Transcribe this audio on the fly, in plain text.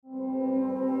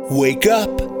Wake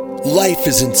up, life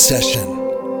is in session,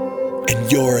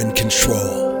 and you're in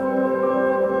control.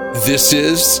 This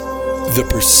is The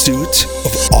Pursuit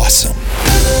of Awesome.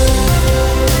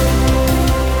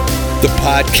 The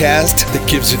podcast that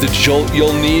gives you the jolt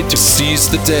you'll need to seize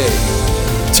the day,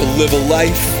 to live a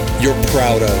life you're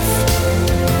proud of.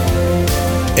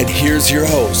 And here's your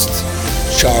host,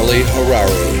 Charlie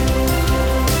Harary.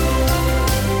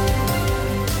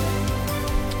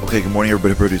 Okay, good morning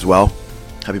everybody. Hope everybody's well.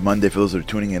 Happy Monday for those that are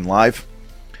tuning in live.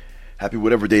 Happy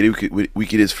whatever day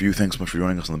week it is for you. Thanks so much for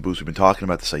joining us on The Boost. We've been talking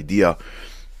about this idea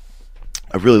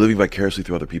of really living vicariously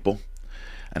through other people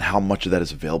and how much of that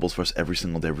is available for us every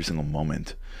single day, every single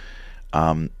moment.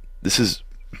 This is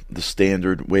the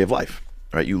standard way of life,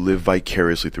 right? You live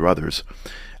vicariously through others,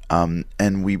 and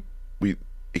it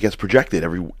gets projected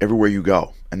everywhere you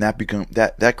go, and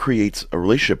that creates a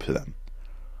relationship to them.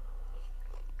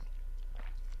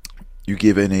 You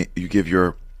give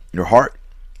your heart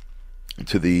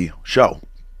to the show,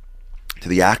 to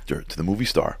the actor, to the movie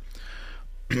star.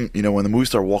 You know, when the movie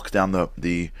star walks down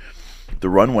the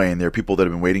runway and there are people that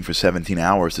have been waiting for 17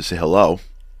 hours to say hello,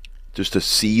 just to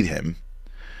see him,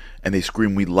 and they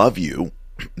scream, "We love you,"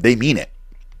 they mean it.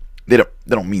 They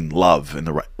don't mean love in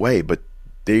the right way, but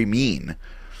they mean,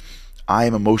 I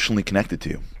am emotionally connected to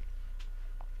you.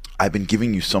 I've been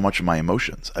giving you so much of my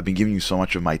emotions. I've been giving you so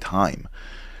much of my time.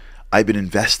 I've been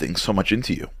investing so much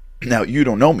into you. Now, you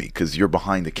don't know me because you're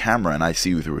behind the camera and I see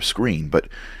you through a screen, but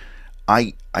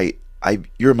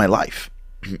you're in my life.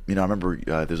 You know, I remember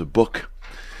there's a book.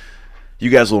 You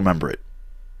guys will remember it,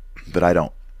 but I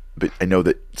don't. But I know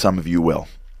that some of you will.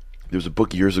 There was a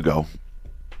book years ago.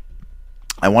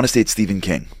 I want to say it's Stephen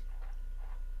King,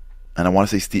 and I want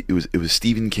to say it was a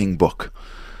Stephen King book.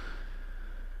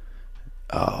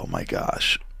 Oh my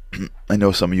gosh! I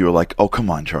know some of you are like, "Oh, come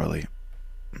on, Charlie."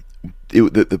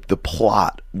 The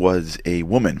plot was a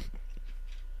woman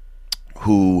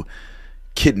who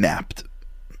kidnapped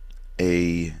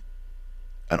an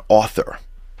author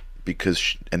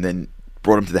and then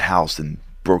brought him to the house and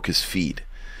broke his feet,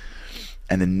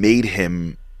 and then made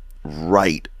him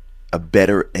write a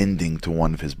better ending to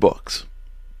one of his books.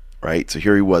 Right? So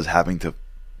here he was having to.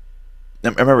 I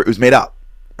remember it was made up.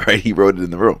 Right? He wrote it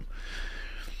in the room,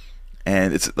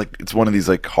 and it's one of these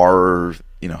like horror,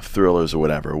 you know, thrillers or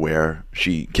whatever, where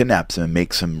she kidnaps him and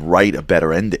makes him write a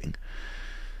better ending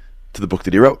to the book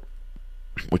that he wrote,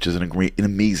 which is an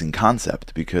amazing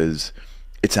concept because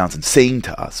it sounds insane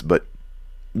to us, but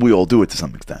we all do it to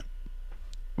some extent.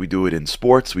 We do it in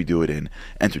sports, we do it in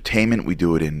entertainment, we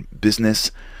do it in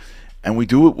business, and we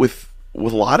do it with a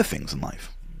lot of things in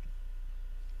life,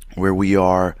 where we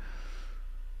are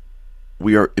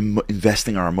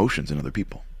investing our emotions in other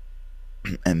people.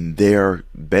 And they're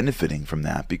benefiting from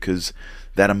that because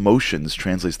that emotions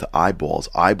translates to eyeballs.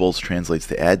 Eyeballs translates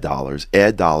to ad dollars.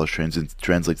 Ad dollars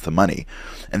translates to money.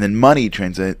 And then money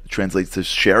translates to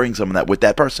sharing some of that with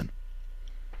that person.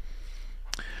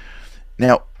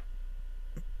 Now,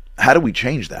 how do we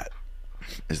change that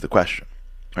is the question.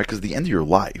 Right? Because at the end of your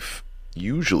life,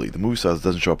 usually the movie star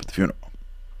doesn't show up at the funeral.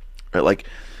 Right? Like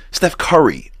Steph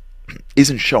Curry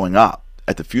isn't showing up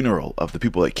at the funeral of the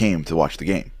people that came to watch the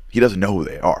game. He doesn't know who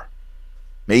they are.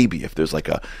 Maybe if there's like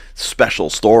a special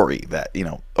story that, you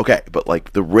know, okay, but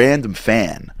like the random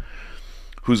fan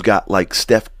who's got like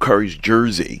Steph Curry's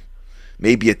jersey,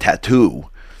 maybe a tattoo,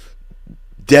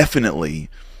 definitely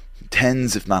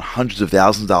tens if not hundreds of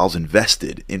thousands of dollars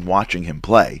invested in watching him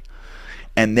play,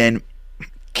 and then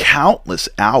countless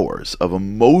hours of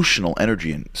emotional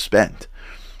energy spent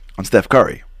on Steph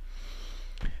Curry.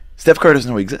 Steph Curry doesn't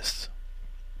know he exists.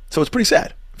 So it's pretty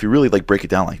sad. If you really like break it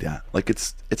down like that, like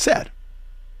it's sad.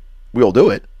 We all do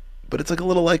it, but it's like a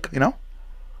little like, you know,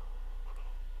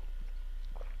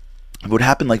 if it would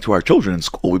happen like to our children in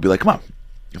school, we'd be like, come on.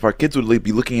 If our kids would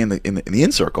be looking in the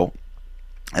in circle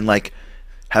and like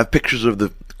have pictures of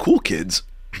the cool kids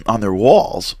on their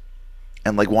walls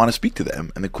and like want to speak to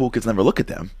them, and the cool kids never look at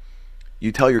them,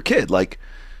 you tell your kid like,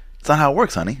 it's not how it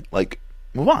works, honey. Like,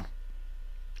 move on.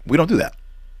 We don't do that.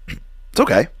 It's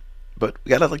okay, but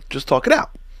we gotta like just talk it out.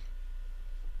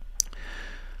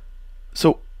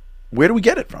 So where do we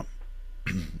get it from?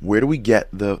 Where do we get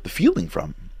the feeling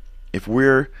from? If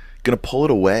we're going to pull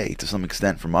it away to some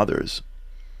extent from others,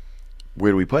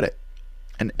 where do we put it?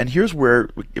 And here's where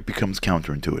it becomes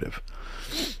counterintuitive.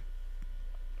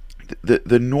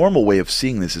 The normal way of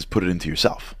seeing this is put it into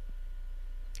yourself,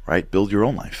 right? Build your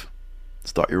own life.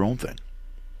 Start your own thing,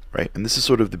 right? And this is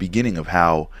sort of the beginning of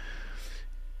how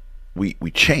we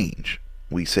change.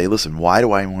 We say, listen, why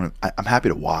do I want to? I'm happy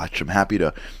to watch. I'm happy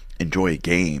to enjoy a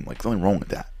game. Like, there's nothing wrong with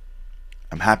that.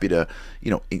 I'm happy to,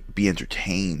 be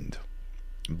entertained,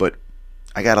 but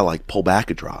I gotta like pull back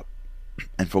a drop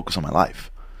and focus on my life.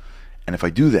 And if I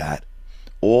do that,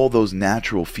 all those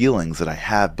natural feelings that I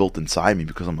have built inside me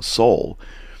because I'm a soul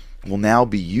will now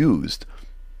be used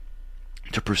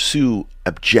to pursue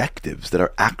objectives that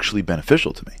are actually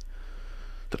beneficial to me,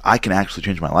 that I can actually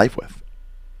change my life with.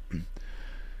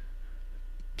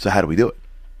 So how do we do it?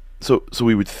 So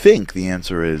we would think the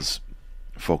answer is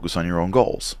focus on your own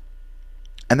goals.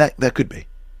 And that could be.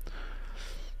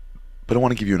 But I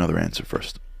want to give you another answer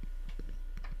first,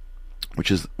 which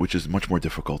is much more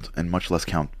difficult and much less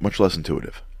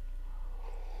intuitive.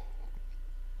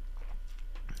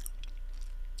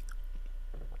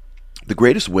 The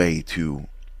greatest way to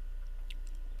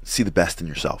see the best in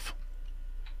yourself,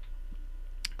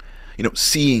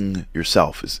 seeing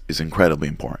yourself is incredibly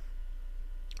important,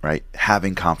 right?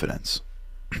 Having confidence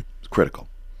is critical.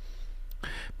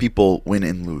 People win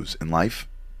and lose in life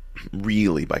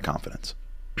really by confidence.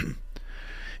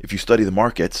 If you study the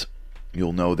markets,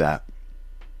 you'll know that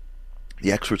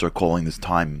the experts are calling this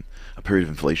time a period of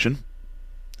inflation.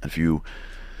 If you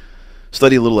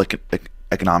study a little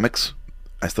economics,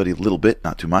 I study a little bit,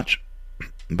 not too much,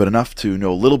 but enough to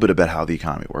know a little bit about how the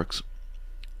economy works.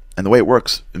 And the way it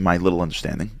works, in my little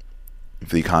understanding,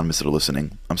 for the economists that are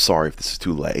listening, I'm sorry if this is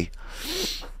too lay.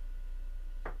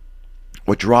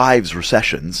 What drives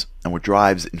recessions and what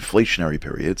drives inflationary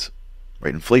periods,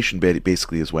 right? Inflation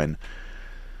basically is when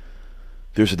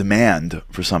there's a demand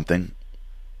for something,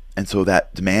 and so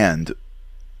that demand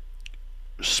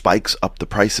spikes up the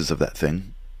prices of that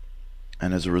thing,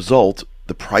 and as a result,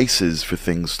 the prices for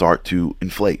things start to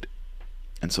inflate.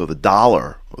 And so the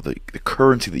dollar, or the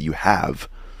currency that you have,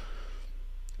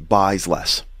 buys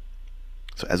less.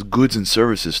 So as goods and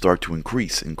services start to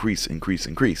increase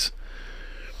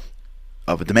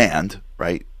of a demand,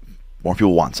 right? More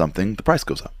people want something, the price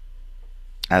goes up.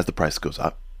 As the price goes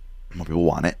up, more people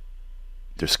want it.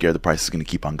 They're scared the price is going to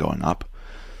keep on going up.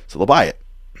 So they'll buy it.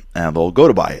 And they'll go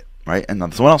to buy it, right? And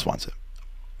then someone else wants it.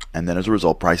 And then as a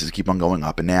result, prices keep on going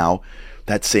up. And now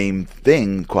that same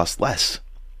thing cost less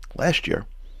last year.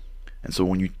 And so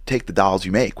when you take the dollars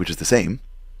you make, which is the same,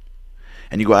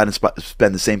 and you go out and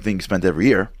spend the same thing you spend every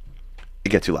year, it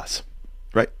gets you less,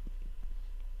 right?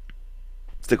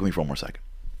 Stick with me for one more second.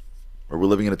 We're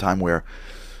living in a time where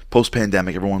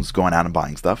post-pandemic, everyone's going out and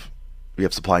buying stuff. We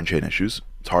have supply chain issues.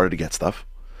 It's harder to get stuff.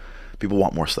 People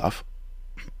want more stuff.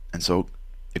 And so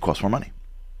it costs more money.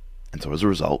 And so as a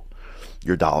result,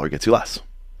 your dollar gets you less.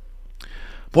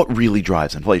 What really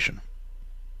drives inflation?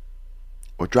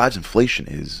 What drives inflation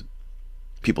is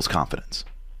people's confidence.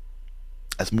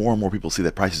 As more and more people see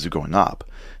that prices are going up,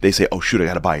 they say, oh shoot, I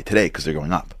got to buy it today because they're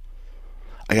going up.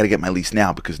 I got to get my lease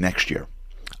now because next year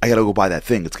I got to go buy that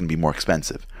thing. It's going to be more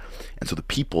expensive. And so the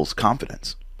people's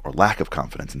confidence, or lack of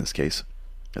confidence in this case,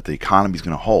 that the economy is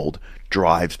going to hold,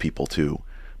 drives people to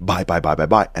buy,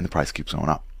 and the price keeps going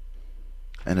up.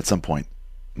 And at some point,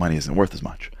 money isn't worth as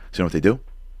much. So you know what they do?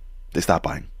 They stop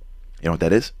buying. You know what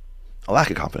that is? A lack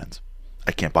of confidence.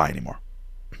 I can't buy anymore.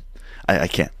 I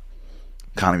can't.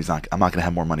 I'm not going to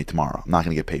have more money tomorrow. I'm not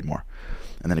going to get paid more.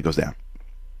 And then it goes down.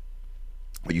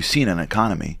 What you see in an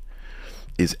economy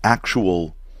is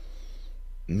actual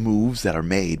moves that are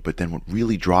made, but then what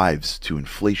really drives to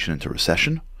inflation and to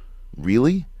recession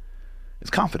really is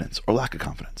confidence or lack of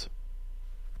confidence.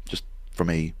 Just from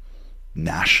a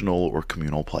national or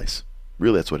communal place.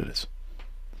 Really, that's what it is.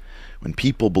 When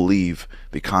people believe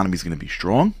the economy is going to be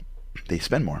strong, they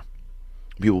spend more.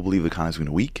 When people believe the economy is going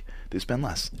to be weak, they spend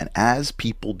less. And as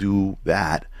people do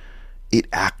that, it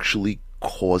actually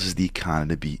causes the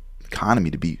economy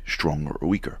to be stronger or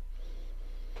weaker.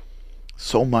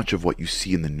 So much of what you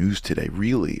see in the news today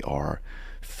really are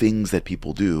things that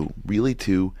people do really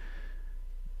to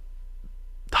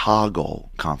toggle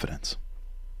confidence.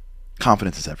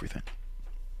 Confidence is everything.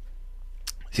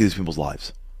 See these people's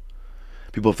lives.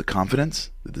 People have the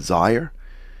confidence, the desire,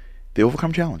 they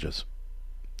overcome challenges.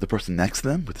 The person next to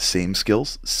them with the same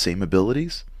skills, same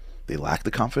abilities, they lack the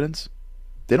confidence,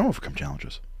 they don't overcome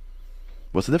challenges.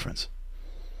 What's the difference?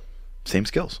 Same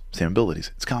skills, same abilities.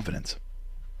 It's confidence.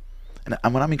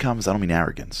 And when I mean confidence, I don't mean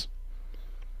arrogance.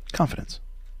 Confidence.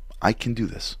 I can do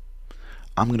this.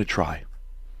 I'm going to try.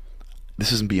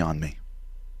 This isn't beyond me.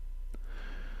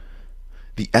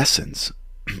 The essence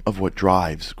of what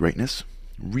drives greatness,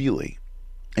 really,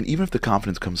 and even if the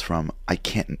confidence comes from I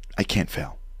can't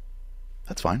fail.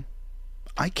 That's fine.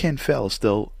 I can't fail,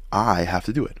 still I have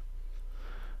to do it.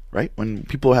 Right? When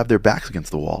people have their backs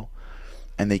against the wall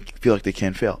and they feel like they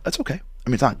can't fail, that's okay. I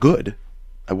mean, it's not good.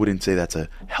 I wouldn't say that's a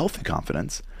healthy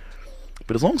confidence.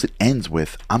 But as long as it ends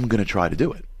with I'm going to try to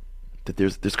do it, that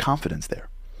there's confidence there.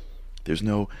 There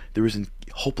isn't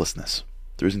hopelessness.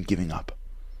 There isn't giving up.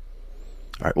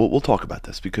 All right, well, we'll talk about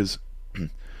this, because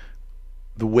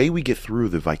the way we get through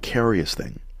the vicarious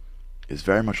thing is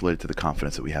very much related to the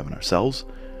confidence that we have in ourselves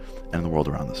and in the world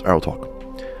around us. All right, we'll talk.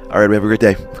 All right, we have a great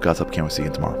day. If God's up, can't wait to see you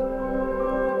again tomorrow.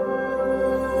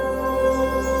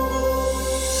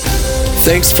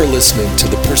 Thanks for listening to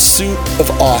The Pursuit of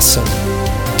Awesome.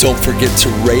 Don't forget to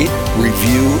rate,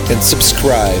 review, and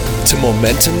subscribe to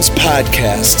Momentum's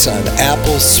podcasts on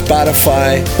Apple,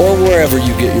 Spotify, or wherever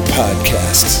you get your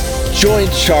podcasts. Join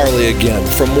Charlie again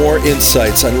for more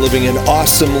insights on living an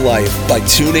awesome life by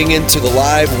tuning into the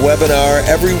live webinar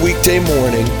every weekday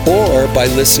morning, or by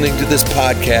listening to this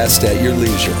podcast at your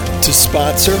leisure. To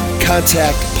sponsor,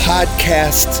 contact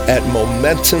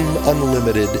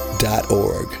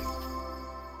podcasts@momentumunlimited.org.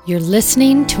 You're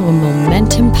listening to a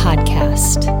Momentum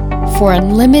podcast. For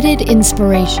unlimited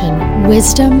inspiration,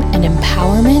 wisdom, and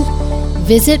empowerment,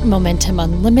 visit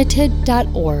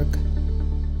momentumunlimited.org.